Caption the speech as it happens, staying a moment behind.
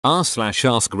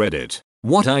r/ask Reddit.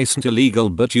 What isn't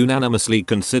illegal but unanimously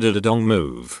considered a dong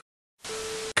move?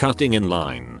 Cutting in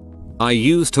line. I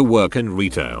used to work in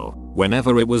retail.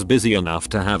 Whenever it was busy enough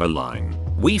to have a line,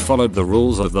 we followed the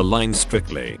rules of the line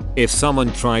strictly. If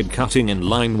someone tried cutting in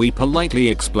line, we politely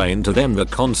explained to them the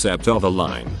concept of a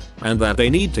line and that they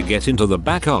need to get into the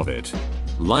back of it.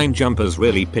 Line jumpers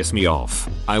really piss me off.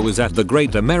 I was at the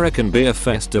Great American Beer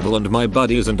Festival and my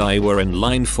buddies and I were in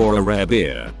line for a rare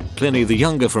beer, Pliny the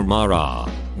Younger from RR,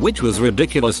 which was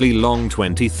ridiculously long,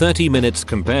 20-30 minutes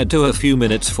compared to a few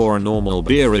minutes for a normal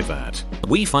beer if that.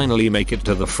 We finally make it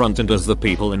to the front, and as the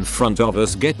people in front of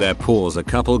us get their pours, a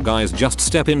couple guys just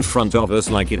step in front of us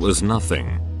like it was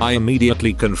nothing. I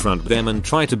immediately confront them and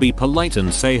try to be polite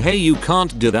and say, hey, you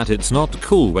can't do that, it's not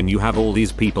cool when you have all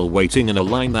these people waiting in a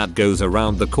line that goes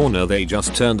around the corner. They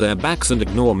just turn their backs and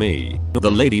ignore me.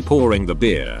 The lady pouring the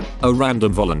beer, a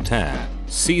random volunteer,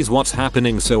 sees what's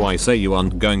happening, so I say, you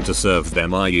aren't going to serve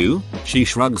them, are you? She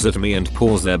shrugs at me and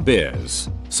pours their beers.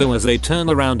 So as they turn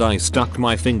around, I stuck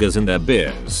my fingers in their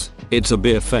beers. It's a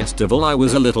beer festival, I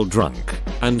was a little drunk,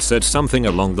 and said something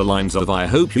along the lines of, I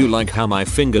hope you like how my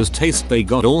fingers taste. They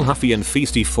got all huffy and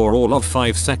feisty for all of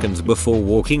 5 seconds before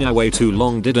walking away. Too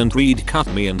long didn't read cut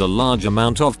me and a large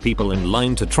amount of people in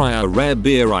line to try a rare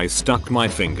beer. I stuck my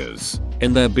fingers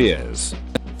in their beers.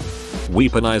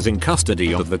 Weaponizing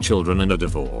custody of the children in a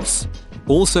divorce.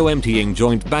 Also emptying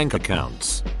joint bank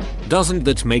accounts. Doesn't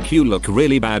that make you look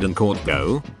really bad in court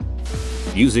though?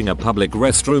 Using a public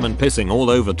restroom and pissing all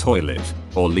over toilet,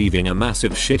 or leaving a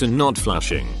massive shit and not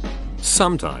flushing.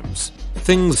 Sometimes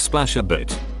things splash a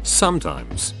bit.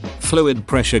 Sometimes fluid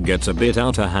pressure gets a bit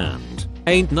out of hand.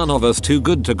 Ain't none of us too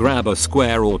good to grab a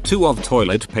square or two of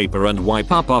toilet paper and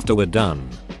wipe up after we're done.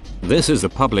 This is the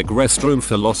public restroom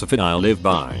philosophy I live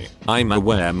by. I'm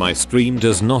aware my stream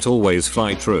does not always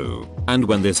fly true, and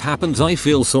when this happens I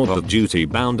feel sort of duty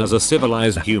bound as a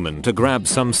civilized human to grab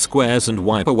some squares and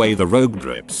wipe away the rogue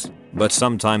drips. But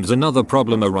sometimes another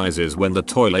problem arises when the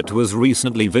toilet was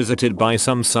recently visited by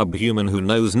some subhuman who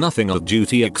knows nothing of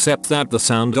duty except that the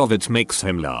sound of it makes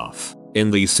him laugh. In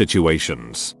these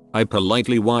situations, I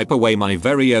politely wipe away my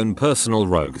very own personal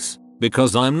rogues,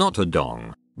 because I'm not a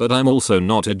dong. But I'm also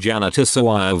not a janitor, so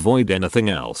I avoid anything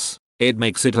else. It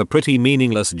makes it a pretty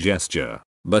meaningless gesture,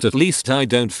 but at least I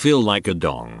don't feel like a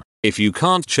dong. If you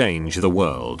can't change the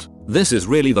world, this is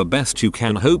really the best you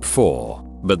can hope for.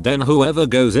 But then whoever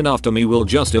goes in after me will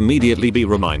just immediately be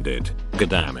reminded,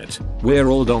 goddammit, we're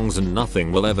all dongs and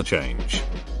nothing will ever change.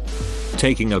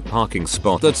 Taking a parking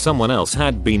spot that someone else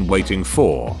had been waiting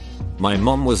for. My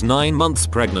mom was 9 months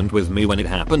pregnant with me when it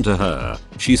happened to her.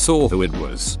 She saw who it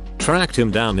was, tracked him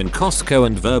down in Costco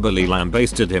and verbally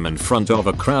lambasted him in front of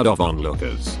a crowd of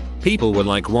onlookers. People were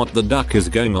like, what the duck is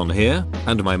going on here?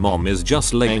 And my mom is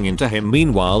just laying into him.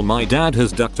 Meanwhile my dad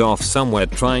has ducked off somewhere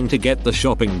trying to get the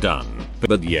shopping done.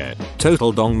 But yeah,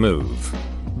 total dong move.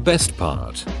 Best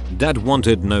part, dad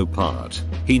wanted no part.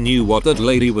 He knew what that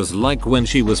lady was like when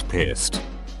she was pissed.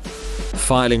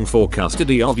 Filing for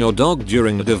custody of your dog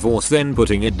during a divorce, then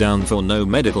putting it down for no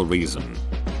medical reason.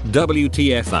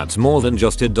 WTF, that's more than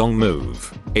just a dong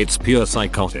move. It's pure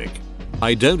psychotic.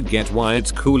 I don't get why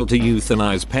it's cool to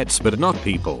euthanize pets but not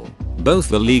people. Both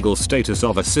the legal status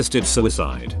of assisted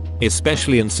suicide,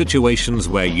 especially in situations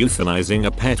where euthanizing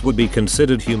a pet would be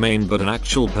considered humane but an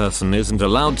actual person isn't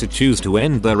allowed to choose to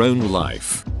end their own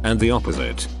life, and the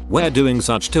opposite, where doing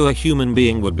such to a human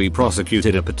being would be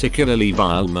prosecuted a particularly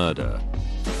vile murder.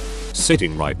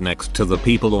 Sitting right next to the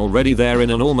people already there in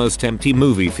an almost empty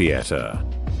movie theater.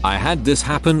 I had this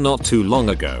happen not too long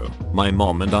ago. My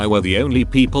mom and I were the only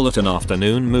people at an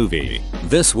afternoon movie.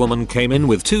 This woman came in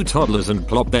with 2 toddlers and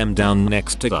plopped them down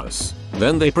next to us.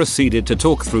 Then they proceeded to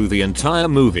talk through the entire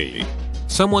movie.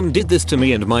 Someone did this to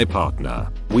me and my partner.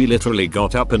 We literally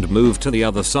got up and moved to the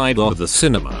other side of the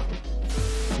cinema.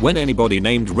 When anybody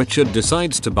named Richard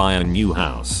decides to buy a new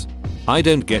house, I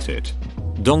don't get it.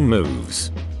 Dong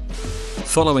moves.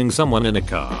 Following someone in a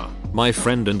car. My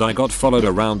friend and I got followed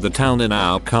around the town in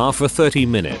our car for 30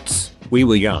 minutes. We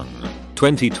were young,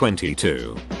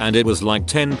 2022, and it was like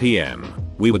 10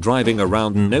 PM. We were driving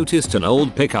around and noticed an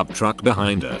old pickup truck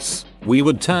behind us. We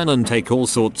would turn and take all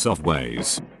sorts of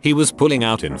ways. He was pulling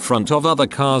out in front of other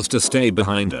cars to stay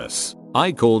behind us.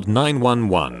 I called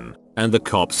 911, and the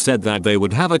cops said that they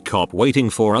would have a cop waiting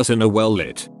for us in a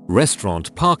well-lit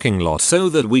restaurant parking lot so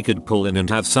that we could pull in and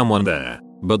have someone there.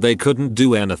 But they couldn't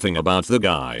do anything about the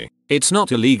guy. It's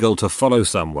not illegal to follow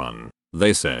someone,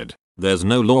 they said. There's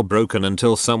no law broken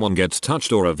until someone gets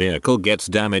touched or a vehicle gets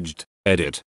damaged.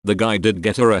 Edit. The guy did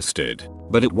get arrested,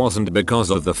 but it wasn't because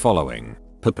of the following.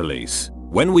 Police.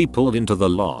 When we pulled into the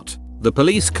lot, The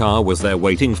police car was there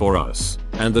waiting for us,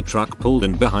 and the truck pulled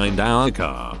in behind our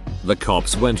car. The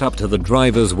cops went up to the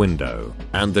driver's window,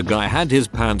 and the guy had his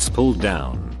pants pulled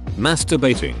down,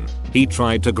 masturbating. He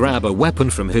tried to grab a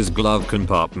weapon from his glove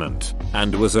compartment,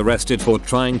 and was arrested for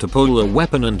trying to pull a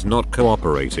weapon and not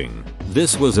cooperating.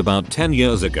 This was about 10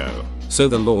 years ago, so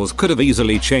the laws could have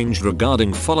easily changed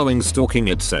regarding following, stalking,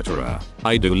 etc.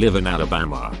 I do live in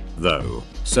Alabama, though,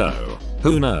 so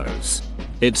who knows?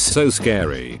 It's so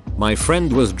scary. My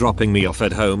friend was dropping me off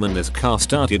at home and this car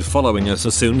started following us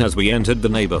as soon as we entered the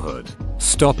neighborhood,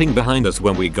 stopping behind us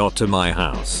when we got to my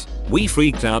house. We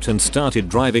freaked out and started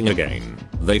driving again.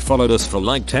 They followed us for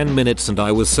like 10 minutes and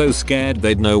I was so scared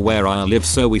they'd know where I live,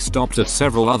 so we stopped at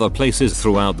several other places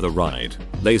throughout the ride.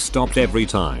 They stopped every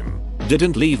time.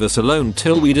 Didn't leave us alone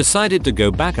till we decided to go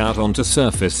back out onto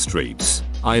surface streets.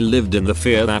 I lived in the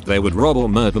fear that they would rob or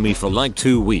murder me for like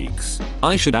 2 weeks.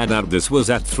 I should add that this was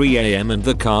at 3 AM and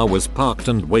the car was parked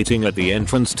and waiting at the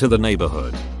entrance to the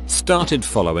neighborhood. Started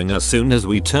following us soon as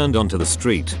we turned onto the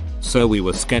street, so we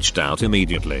were sketched out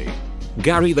immediately.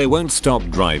 Gary, they won't stop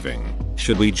driving.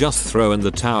 Should we just throw in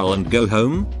the towel and go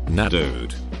home? Nah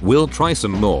dude. We'll try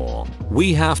some more.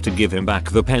 We have to give him back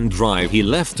the pen drive he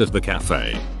left at the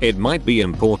cafe. It might be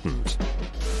important.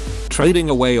 Trading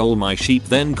away all my sheep,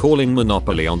 then calling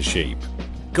Monopoly on sheep.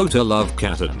 Go to love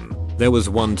Caton. There was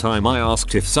one time I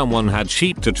asked if someone had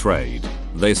sheep to trade.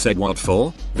 They said what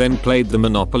for, then played the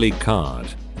Monopoly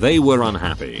card. They were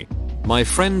unhappy. My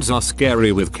friends are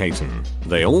scary with Caton.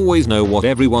 They always know what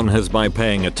everyone has by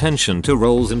paying attention to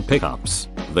rolls and pickups.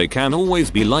 They can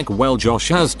always be like, well, Josh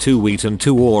has 2 wheat and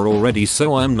 2 ore already,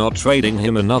 so I'm not trading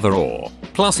him another ore.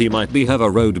 Plus he might be have a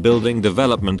road building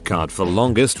development card for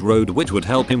longest road, which would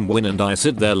help him win, and I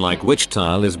sit there like, which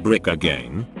tile is brick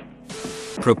again?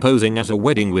 Proposing at a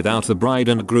wedding without the bride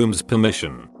and groom's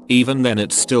permission. Even then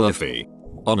it's still iffy.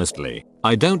 Honestly,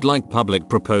 I don't like public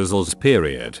proposals,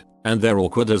 period. And they're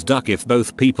awkward as duck if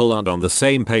both people aren't on the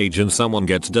same page and someone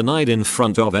gets denied in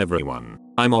front of everyone.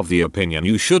 I'm of the opinion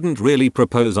you shouldn't really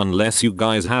propose unless you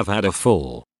guys have had a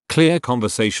full, clear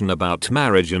conversation about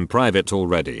marriage in private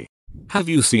already. Have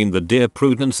you seen the Dear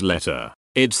Prudence letter?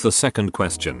 It's the second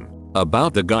question,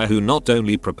 about the guy who not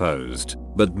only proposed,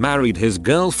 but married his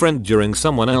girlfriend during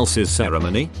someone else's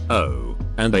ceremony. Oh,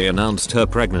 and they announced her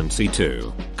pregnancy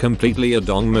too. Completely a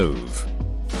dong move.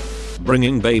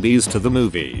 Bringing babies to the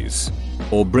movies.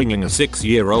 Or bringing a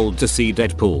 6-year-old to see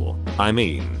Deadpool. I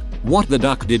mean, what the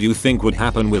duck did you think would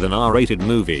happen with an R-rated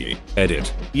movie?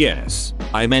 Edit. Yes,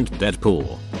 I meant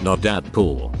Deadpool, not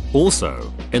Dadpool.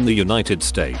 Also, in the United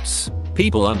States,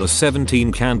 people under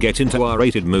 17 can get into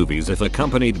R-rated movies if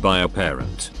accompanied by a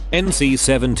parent.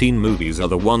 NC-17 movies are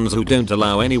the ones who don't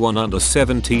allow anyone under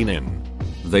 17 in.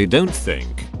 They don't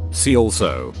think. See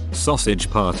also, Sausage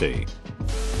Party.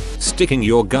 Sticking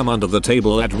your gum under the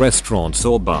table at restaurants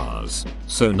or bars.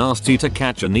 So nasty to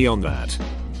catch a knee on that.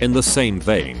 In the same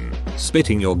vein,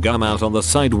 spitting your gum out on the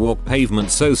sidewalk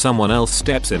pavement so someone else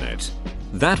steps in it.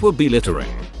 That would be littering,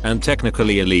 and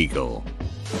technically illegal.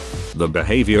 The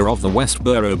behavior of the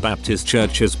Westboro Baptist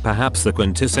Church is perhaps the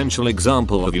quintessential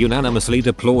example of unanimously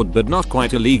deplored but not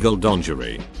quite illegal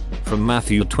dongery. From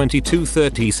Matthew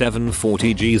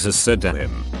 22:37-40, Jesus said to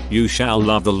him, "You shall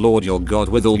love the Lord your God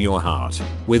with all your heart,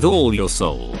 with all your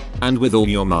soul, and with all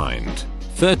your mind."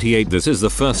 38 This is the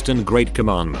first and great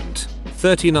commandment.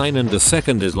 39 And the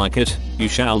second is like it, you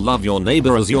shall love your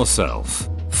neighbor as yourself.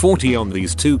 40 On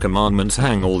these 2 commandments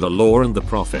hang all the law and the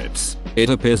prophets. It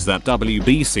appears that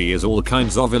WBC is all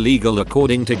kinds of illegal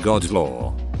according to God's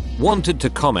law. Wanted to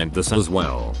comment this as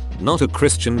well. Not a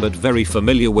Christian but very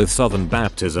familiar with Southern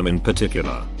Baptism in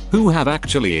particular, who have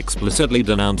actually explicitly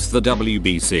denounced the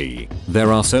WBC.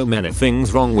 There are so many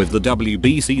things wrong with the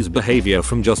WBC's behavior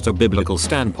from just a biblical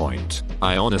standpoint.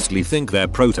 I honestly think their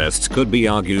protests could be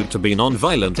argued to be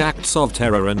non-violent acts of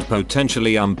terror and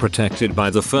potentially unprotected by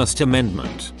the First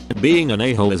Amendment. Being an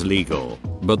a-hole is legal,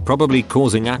 but probably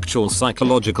causing actual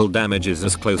psychological damage is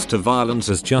as close to violence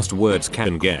as just words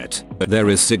can get. There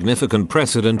is significant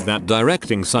precedent that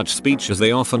directing such speech as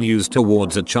they often use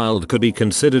towards a child could be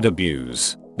considered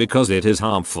abuse, because it is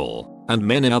harmful, and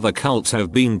many other cults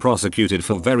have been prosecuted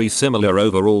for very similar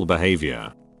overall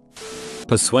behavior.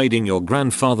 Persuading your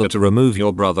grandfather to remove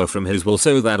your brother from his will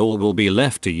so that all will be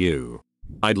left to you.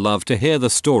 I'd love to hear the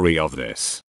story of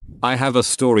this. I have a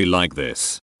story like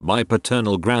this. My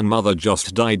paternal grandmother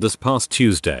just died this past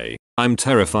Tuesday. I'm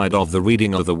terrified of the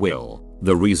reading of the will.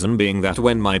 The reason being that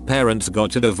when my parents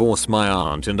got a divorce, my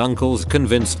aunt and uncles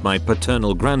convinced my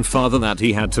paternal grandfather that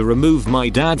he had to remove my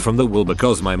dad from the will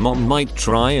because my mom might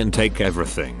try and take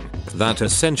everything. that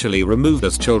essentially removed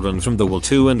us children from the will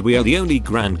too, and we are the only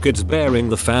grandkids bearing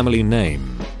the family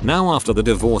name. Now after the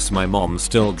divorce, my mom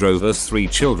still drove us 3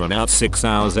 children out 6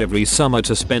 hours every summer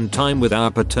to spend time with our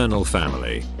paternal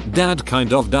family. Dad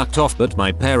kind of ducked off, but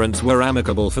my parents were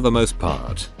amicable for the most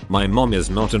part. My mom is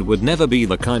not and would never be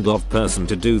the kind of person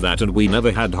to do that, and we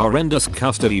never had horrendous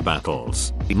custody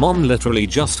battles. Mom literally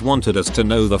just wanted us to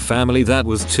know the family that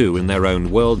was too in their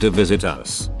own world to visit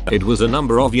us. It was a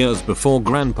number of years before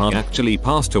grandpa actually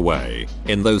passed away.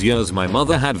 In those years my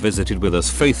mother had visited with us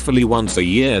faithfully once a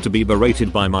year to be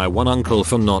berated by my one uncle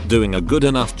for not doing a good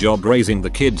enough job raising the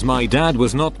kids my dad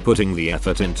was not putting the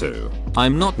effort into.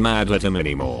 I'm not mad at him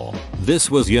anymore. This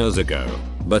was years ago.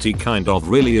 But he kind of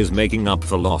really is making up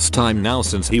for lost time now,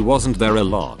 since he wasn't there a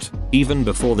lot. Even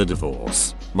before the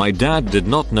divorce, my dad did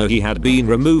not know he had been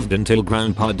removed until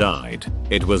grandpa died.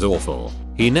 It was awful.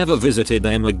 He never visited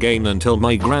them again until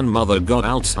my grandmother got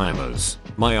Alzheimer's.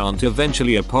 My aunt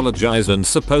eventually apologized and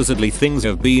supposedly things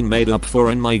have been made up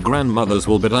for in my grandmother's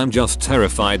will, but I'm just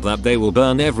terrified that they will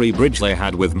burn every bridge they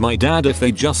had with my dad if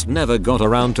they just never got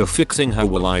around to fixing her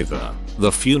will either.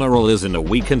 The funeral is in a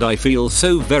week and I feel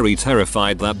so very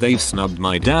terrified that they've snubbed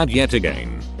my dad yet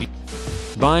again.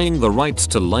 Buying the rights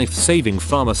to life-saving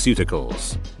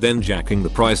pharmaceuticals, then jacking the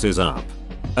prices up.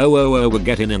 Oh, we're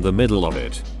getting in the middle of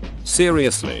it.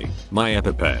 Seriously, my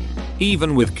EpiPen,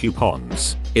 even with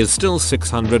coupons, is still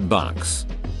 $600.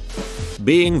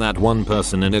 Being that one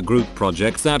person in a group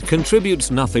project that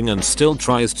contributes nothing and still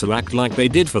tries to act like they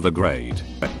did for the grade.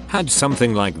 Had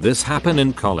something like this happen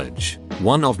in college.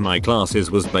 One of my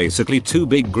classes was basically 2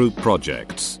 big group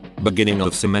projects. Beginning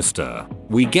of semester,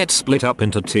 we get split up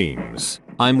into teams.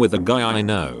 I'm with a guy I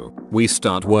know. We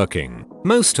start working.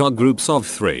 Most are groups of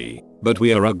 3, but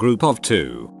we are a group of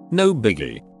 2. No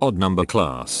biggie, odd number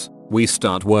class. We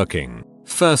start working.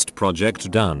 First project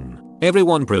done.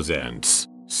 Everyone presents.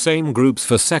 Same groups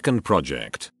for second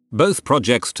project. Both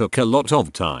projects took a lot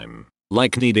of time.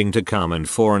 Like needing to come in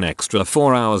for an extra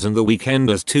 4 hours in the weekend,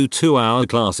 as 2 2-hour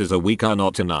classes a week are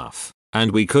not enough.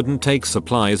 And we couldn't take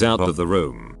supplies out of the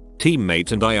room.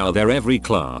 Teammate and I are there every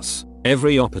class,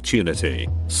 every opportunity.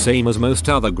 Same as most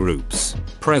other groups.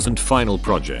 Present final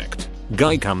project.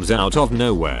 Guy comes out of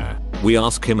nowhere. We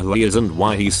ask him who he is and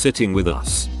why he's sitting with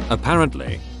us.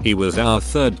 Apparently, he was our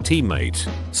 3rd teammate.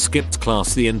 Skipped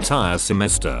class the entire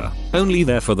semester. Only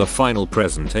there for the final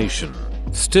presentation.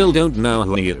 Still don't know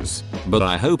who he is, but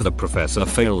I hope the professor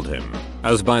failed him,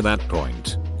 as by that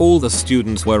point, all the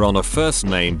students were on a first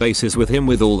name basis with him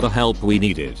with all the help we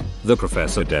needed. The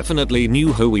professor definitely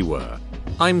knew who we were.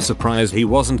 I'm surprised he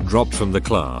wasn't dropped from the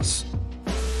class.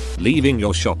 Leaving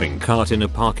your shopping cart in a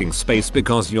parking space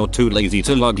because you're too lazy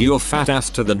to lug your fat ass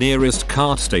to the nearest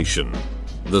cart station.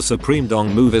 The supreme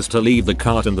dong move is to leave the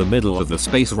cart in the middle of the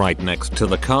space right next to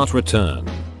the cart return.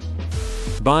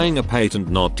 Buying a patent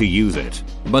not to use it,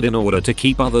 but in order to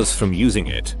keep others from using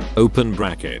it. Open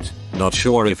bracket. Not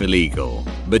sure if illegal,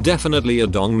 but definitely a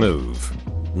dong move.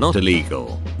 Not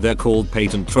illegal. They're called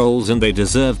patent trolls and they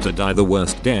deserve to die the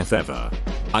worst death ever.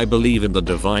 I believe in the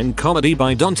Divine Comedy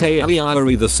by Dante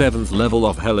Alighieri. The 7th level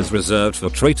of hell is reserved for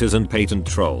traitors and patent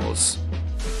trolls.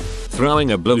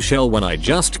 Throwing a blowshell when I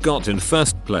just got in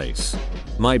first place.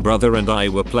 My brother and I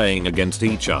were playing against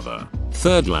each other.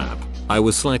 3rd lap. I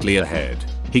was slightly ahead.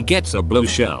 He gets a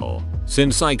blowshell.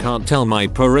 Since I can't tell my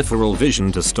peripheral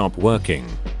vision to stop working,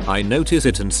 I notice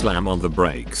it and slam on the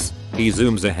brakes. He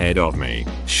zooms ahead of me.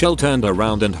 Shell turned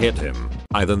around and hit him.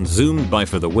 I then zoomed by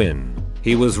for the win.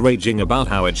 He was raging about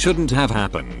how it shouldn't have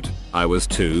happened. I was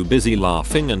too busy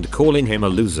laughing and calling him a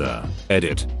loser.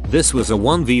 Edit. This was a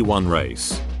 1v1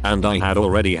 race, and I had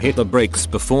already hit the brakes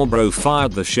before bro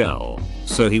fired the shell,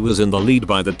 so he was in the lead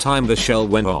by the time the shell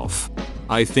went off.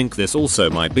 I think this also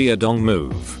might be a dong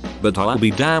move, but I'll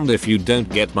be damned if you don't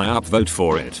get my upvote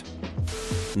for it.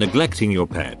 Neglecting your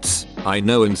pets. I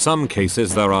know in some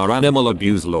cases there are animal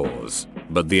abuse laws,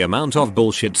 but the amount of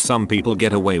bullshit some people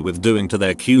get away with doing to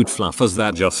their cute fluffers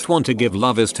that just want to give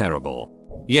love is terrible.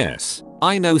 Yes,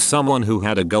 I know someone who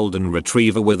had a golden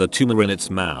retriever with a tumor in its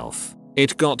mouth.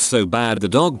 It got so bad the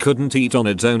dog couldn't eat on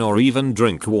its own or even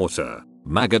drink water.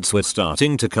 Maggots were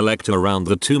starting to collect around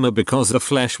the tumor because the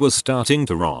flesh was starting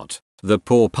to rot. The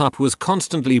poor pup was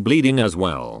constantly bleeding as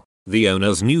well. The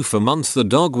owners knew for months the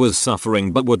dog was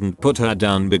suffering but wouldn't put her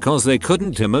down because they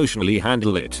couldn't emotionally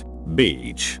handle it.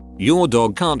 Beach. Your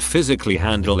dog can't physically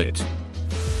handle it.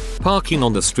 Parking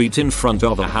on the street in front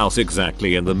of a house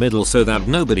exactly in the middle so that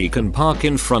nobody can park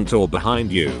in front or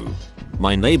behind you.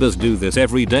 My neighbors do this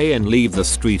every day and leave the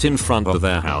street in front of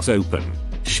their house open.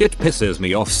 Shit pisses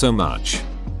me off so much.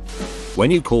 When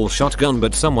you call shotgun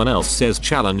but someone else says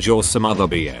challenge or some other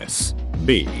BS.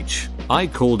 Beach. I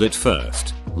called it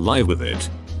first. Live with it.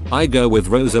 I go with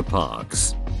Rosa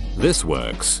Parks. This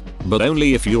works, but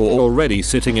only if you're already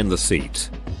sitting in the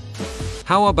seat.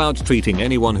 How about treating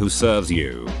anyone who serves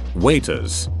you,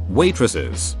 waiters,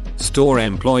 waitresses, store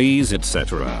employees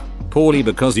etc., poorly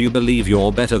because you believe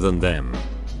you're better than them?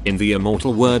 In the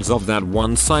immortal words of that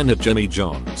one sign at Jimmy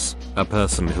John's, a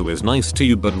person who is nice to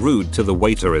you but rude to the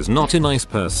waiter is not a nice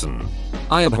person.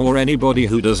 I abhor anybody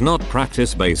who does not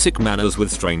practice basic manners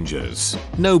with strangers.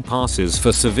 No passes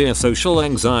for severe social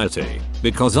anxiety,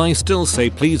 because I still say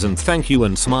please and thank you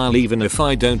and smile even if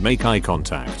I don't make eye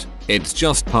contact. It's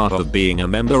just part of being a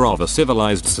member of a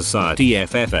civilized society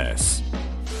FFS.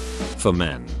 For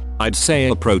men, I'd say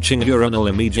approaching a urinal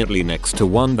immediately next to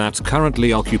one that's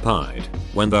currently occupied.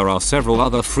 When there are several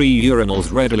other free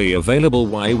urinals readily available,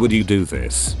 why would you do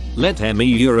this? Let me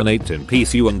urinate in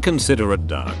peace, you inconsiderate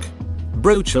duck.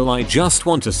 Bro chill, I just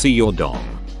want to see your dong.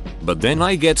 But then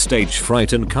I get stage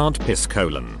fright and can't piss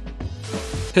colon.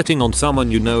 Hitting on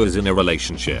someone you know is in a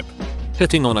relationship.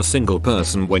 Hitting on a single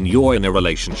person when you're in a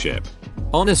relationship.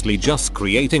 Honestly, just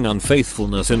creating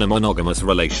unfaithfulness in a monogamous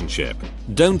relationship.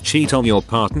 Don't cheat on your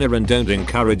partner and don't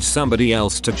encourage somebody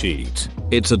else to cheat.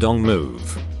 It's a dong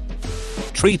move.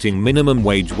 Treating minimum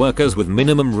wage workers with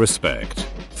minimum respect.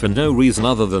 For no reason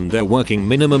other than they're working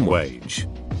minimum wage.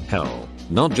 Hell,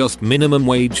 not just minimum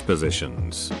wage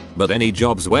positions, but any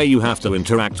jobs where you have to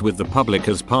interact with the public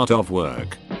as part of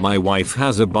work. My wife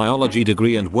has a biology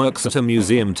degree and works at a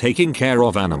museum taking care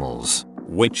of animals,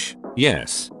 which,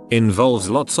 yes, involves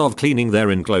lots of cleaning their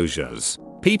enclosures.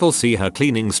 People see her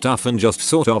cleaning stuff and just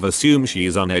sort of assume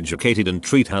she's uneducated and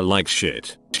treat her like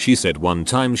shit. She said one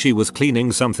time she was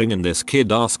cleaning something and this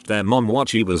kid asked their mom what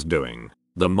she was doing.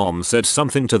 The mom said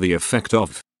something to the effect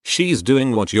of, "She's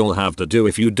doing what you'll have to do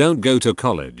if you don't go to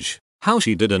college." How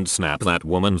she didn't snap that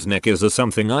woman's neck is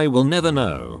something I will never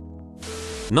know.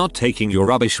 Not taking your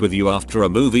rubbish with you after a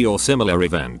movie or similar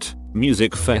event.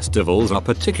 Music festivals are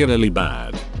particularly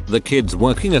bad. The kids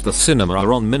working at the cinema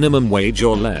are on minimum wage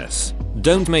or less.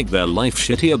 Don't make their life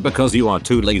shittier because you are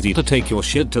too lazy to take your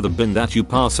shit to the bin that you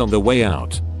pass on the way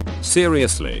out.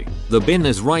 Seriously, the bin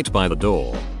is right by the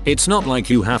door. It's not like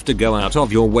you have to go out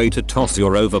of your way to toss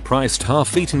your overpriced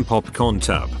half-eaten popcorn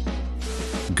tub.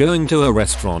 Going to a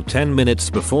restaurant 10 minutes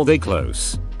before they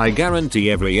close. I guarantee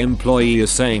every employee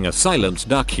is saying a silent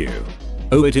duck you.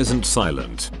 Oh, it isn't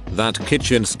silent. That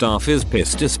kitchen staff is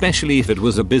pissed, especially if it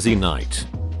was a busy night.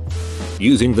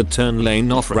 Using the turn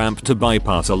lane off ramp to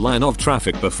bypass a line of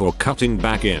traffic before cutting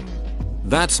back in.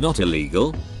 That's not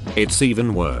illegal. It's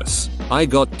even worse. I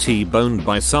got T-boned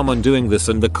by someone doing this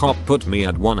and the cop put me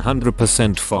at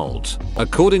 100% fault.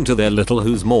 According to their little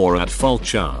who's more at fault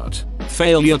chart,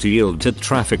 failure to yield to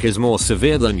traffic is more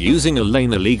severe than using a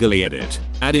lane illegally. Edit.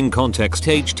 Adding context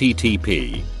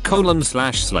http://imgur.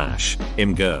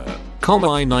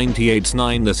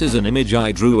 I-989. This is an image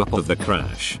I drew up of the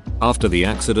crash. After the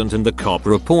accident and the cop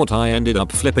report, I ended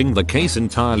up flipping the case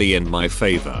entirely in my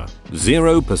favor.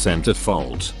 0% at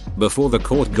fault. Before the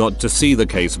court got to see the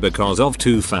case because of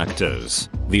two factors.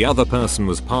 The other person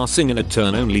was passing in a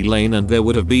turn-only lane and there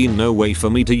would have been no way for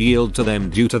me to yield to them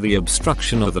due to the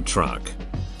obstruction of the truck.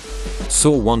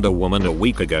 Saw Wonder Woman a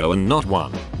week ago and not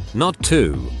one, not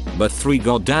two, but 3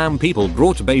 goddamn people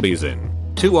brought babies in.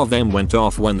 2 of them went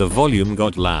off when the volume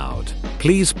got loud.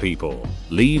 Please people,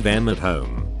 leave them at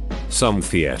home. Some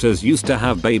theaters used to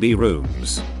have baby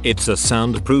rooms. It's a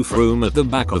soundproof room at the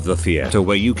back of the theater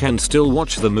where you can still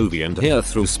watch the movie and hear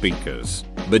through speakers.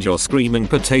 But your screaming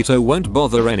potato won't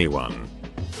bother anyone.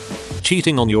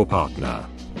 Cheating on your partner.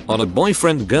 On a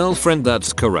boyfriend girlfriend,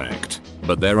 that's correct.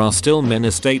 But there are still many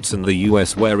states in the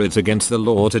US where it's against the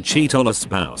law to cheat on a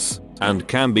spouse, and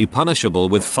can be punishable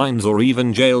with fines or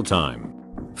even jail time.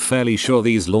 Fairly sure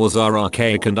these laws are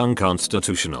archaic and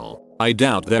unconstitutional. I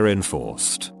doubt they're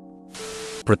enforced.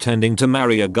 Pretending to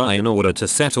marry a guy in order to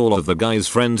set all of the guy's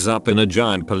friends up in a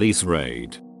giant police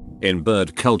raid. In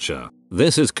bird culture,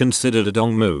 this is considered a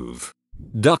dong move.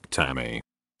 Duck Tammy.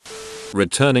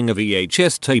 Returning a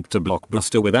VHS tape to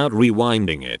Blockbuster without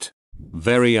rewinding it.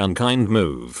 Very unkind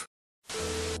move.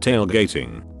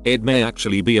 Tailgating. It may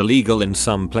actually be illegal in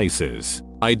some places.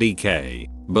 IDK.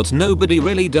 But nobody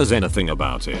really does anything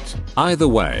about it. Either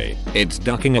way, it's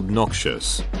ducking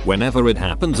obnoxious. Whenever it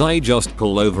happens, I just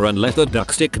pull over and let the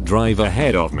duck stick drive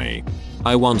ahead of me.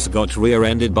 I once got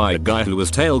rear-ended by a guy who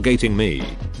was tailgating me.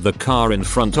 The car in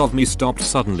front of me stopped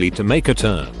suddenly to make a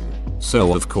turn.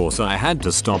 So of course I had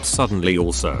to stop suddenly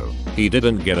also. He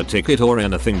didn't get a ticket or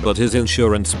anything, but his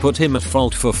insurance put him at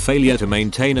fault for failure to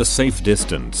maintain a safe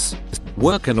distance.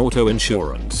 Work and auto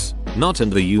insurance. Not in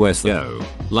the US though.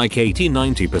 Like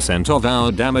 80-90% of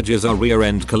our damages are rear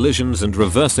end collisions and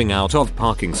reversing out of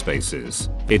parking spaces.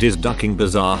 It is ducking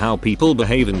bizarre how people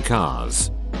behave in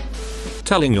cars.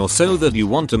 Telling your so that you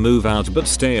want to move out but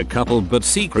stay a couple, but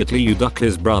secretly you duck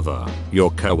his brother, your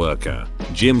coworker,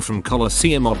 Jim from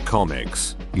Coliseum of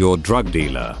Comics, your drug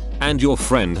dealer, and your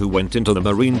friend who went into the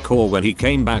Marine Corps when he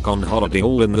came back on holiday,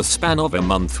 all in the span of a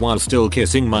month, while still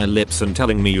kissing my lips and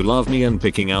telling me you love me and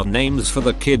picking out names for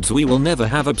the kids we will never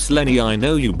have. Lenny, I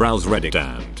know you browse Reddit,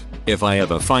 and if I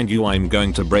ever find you I'm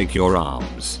going to break your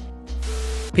arms.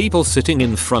 People sitting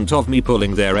in front of me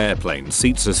pulling their airplane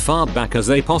seats as far back as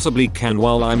they possibly can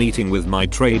while I'm eating with my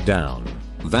tray down.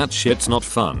 That shit's not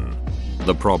fun.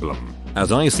 The problem,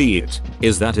 as I see it,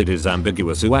 is that it is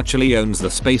ambiguous who actually owns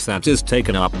the space that is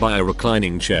taken up by a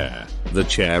reclining chair. The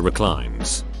chair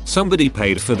reclines. Somebody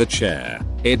paid for the chair.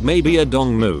 It may be a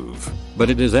dong move, but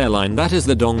it is airline that is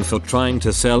the dong for trying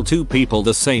to sell two people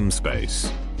the same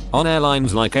space. On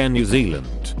airlines like Air New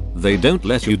Zealand, they don't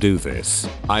let you do this.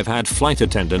 I've had flight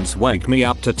attendants wake me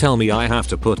up to tell me I have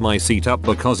to put my seat up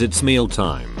because it's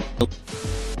mealtime.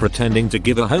 Pretending to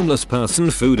give a homeless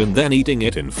person food and then eating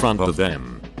it in front of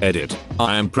them. Edit.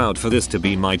 I am proud for this to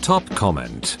be my top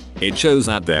comment. It shows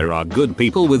that there are good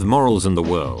people with morals in the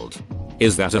world.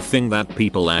 Is that a thing that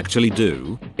people actually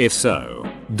do? If so,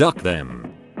 duck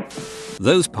them.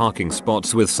 Those parking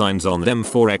spots with signs on them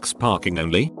for X parking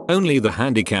only the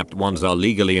handicapped ones are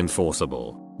legally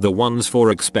enforceable. The ones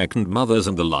for expectant mothers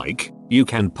and the like, you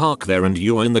can park there and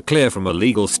you're in the clear from a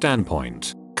legal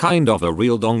standpoint. Kind of a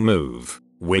real dong move,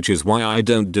 which is why I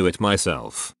don't do it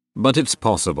myself. But it's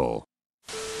possible.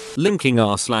 Linking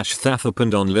r/that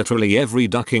happened on literally every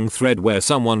ducking thread where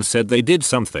someone said they did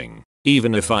something.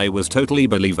 Even if I was totally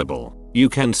believable, you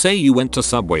can say you went to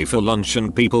Subway for lunch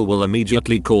and people will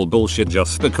immediately call bullshit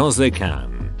just because they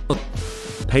can.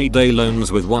 Payday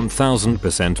loans with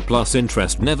 1000% plus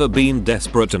interest, never been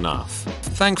desperate enough,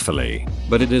 thankfully,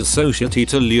 but it is so shitty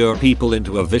to lure people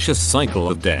into a vicious cycle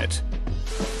of debt.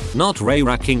 Not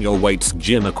racking your weights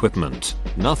gym equipment.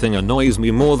 Nothing annoys me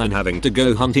more than having to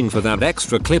go hunting for that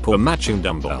extra clip or matching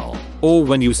dumbbell. Or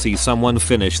when you see someone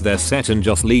finish their set and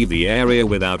just leave the area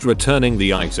without returning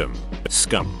the item.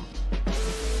 Scum.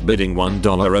 Bidding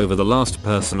 $1 over the last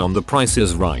person on The Price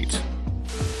is Right.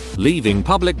 Leaving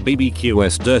public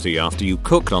BBQs dirty after you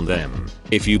cooked on them.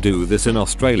 If you do this in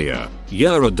Australia,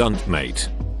 you're a dunt, mate.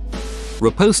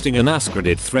 Reposting an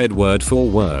AskReddit thread word for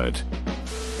word.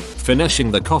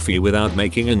 Finishing the coffee without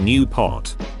making a new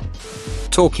pot.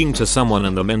 Talking to someone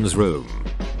in the men's room.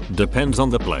 Depends on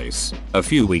the place. A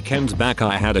few weekends back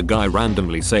I had a guy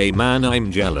randomly say, "Man,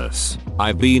 I'm jealous.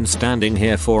 I've been standing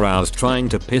here for hours trying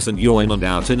to piss and you're in and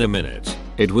out in a minute."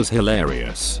 It was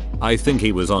hilarious. I think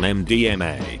he was on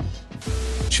MDMA.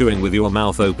 Chewing with your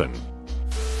mouth open.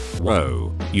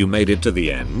 Whoa, you made it to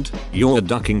the end? You're a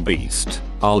ducking beast.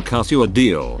 I'll cut you a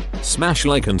deal. Smash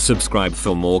like and subscribe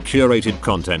for more curated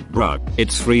content, bruh.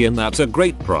 It's free and that's a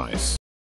great price.